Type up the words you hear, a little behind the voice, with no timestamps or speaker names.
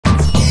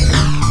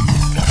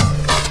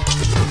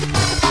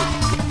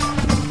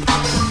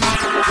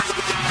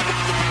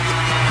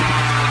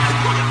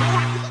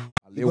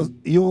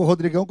E o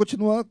Rodrigão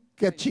continua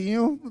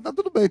quietinho. Tá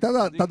tudo bem,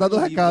 tá dado o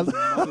recado.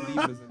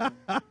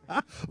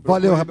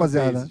 Valeu,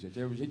 rapaziada.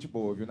 Gente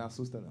boa, viu? Não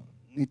assusta, não.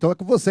 Então é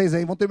com vocês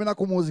aí. Vamos terminar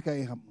com música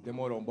aí, Ramon.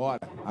 Demorou,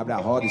 bora. Abre a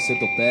roda e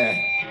senta o pé.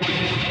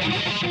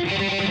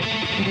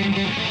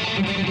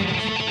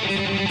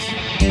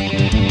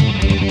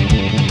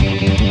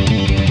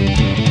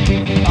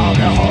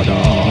 Abre a roda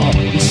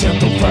e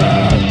senta o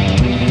pé.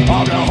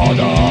 Abre a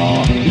roda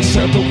e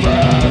senta o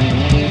pé.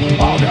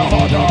 Abre a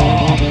roda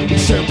e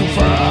senta o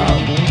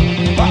pé.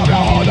 Abre a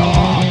roda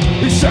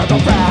e senta o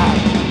pé.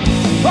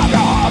 Abre a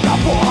roda,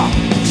 porra,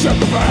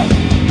 senta o pé.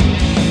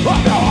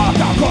 Abre a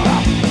roda agora,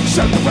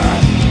 senta o pé.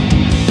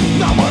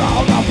 Na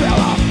moral, na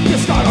pela,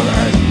 descara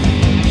alguém.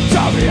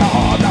 Abre a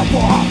roda,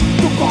 porra,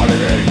 tu corre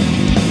ninguém.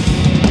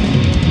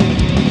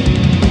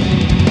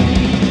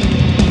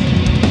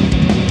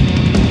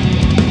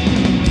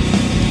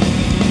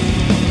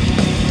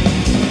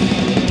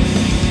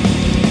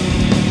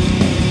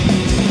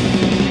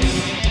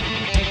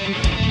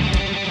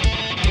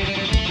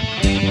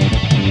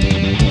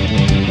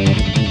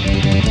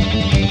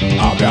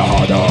 Abre a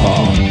roda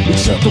e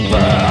senta o pé.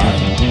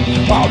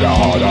 Abre a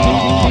roda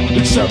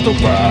e senta o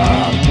pé.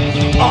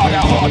 Abre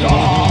a roda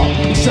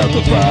e senta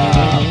o pé.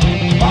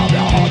 Abre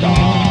a roda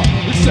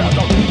e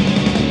senta o pé.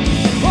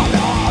 Abre a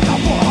roda,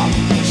 porra,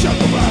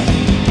 senta o pé.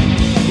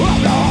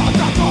 Abre a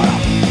roda agora,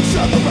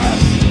 senta o pé.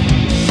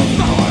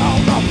 Na moral,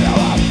 na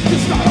tela,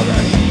 descara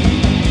alguém.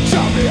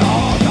 Abre a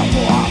roda,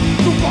 porra,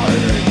 tu corre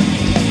ninguém.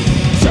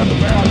 Senta o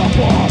pé na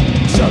porra,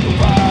 senta o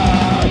pé.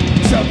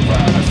 Senta o pé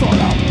na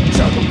história,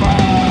 senta o pé.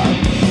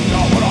 Na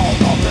moral,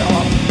 na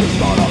tela,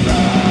 descara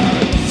alguém.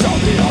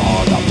 Abre a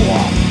roda,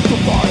 porra, tu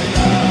corre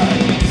ninguém.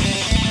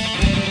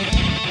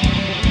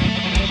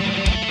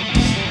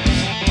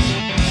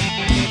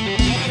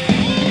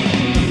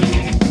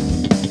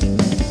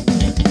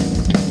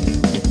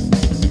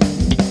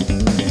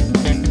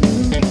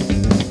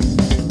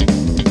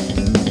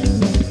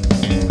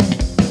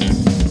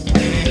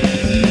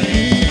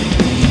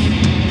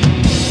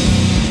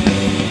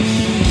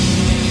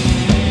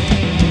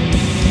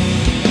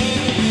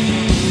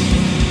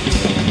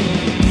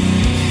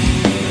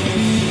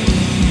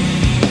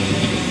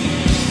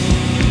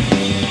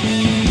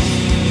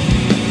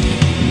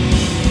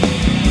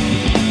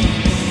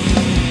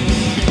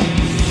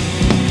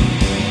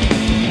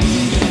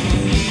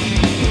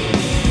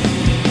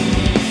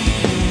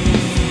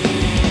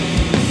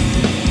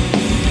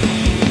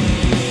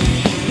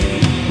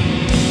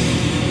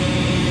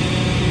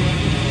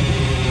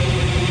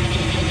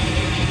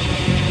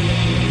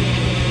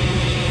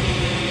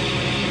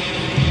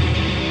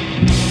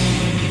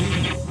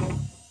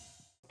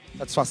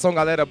 Satisfação,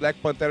 galera. Black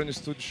Pantera no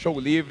Estúdio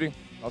Showlivre.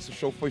 Nosso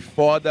show foi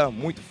foda,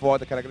 muito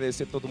foda. Quero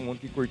agradecer a todo mundo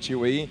que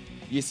curtiu aí.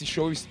 E esse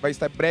show vai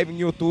estar breve no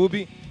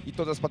YouTube e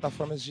todas as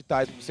plataformas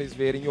digitais para vocês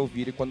verem e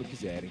ouvirem quando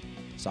quiserem.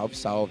 Salve,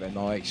 salve, é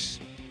nóis.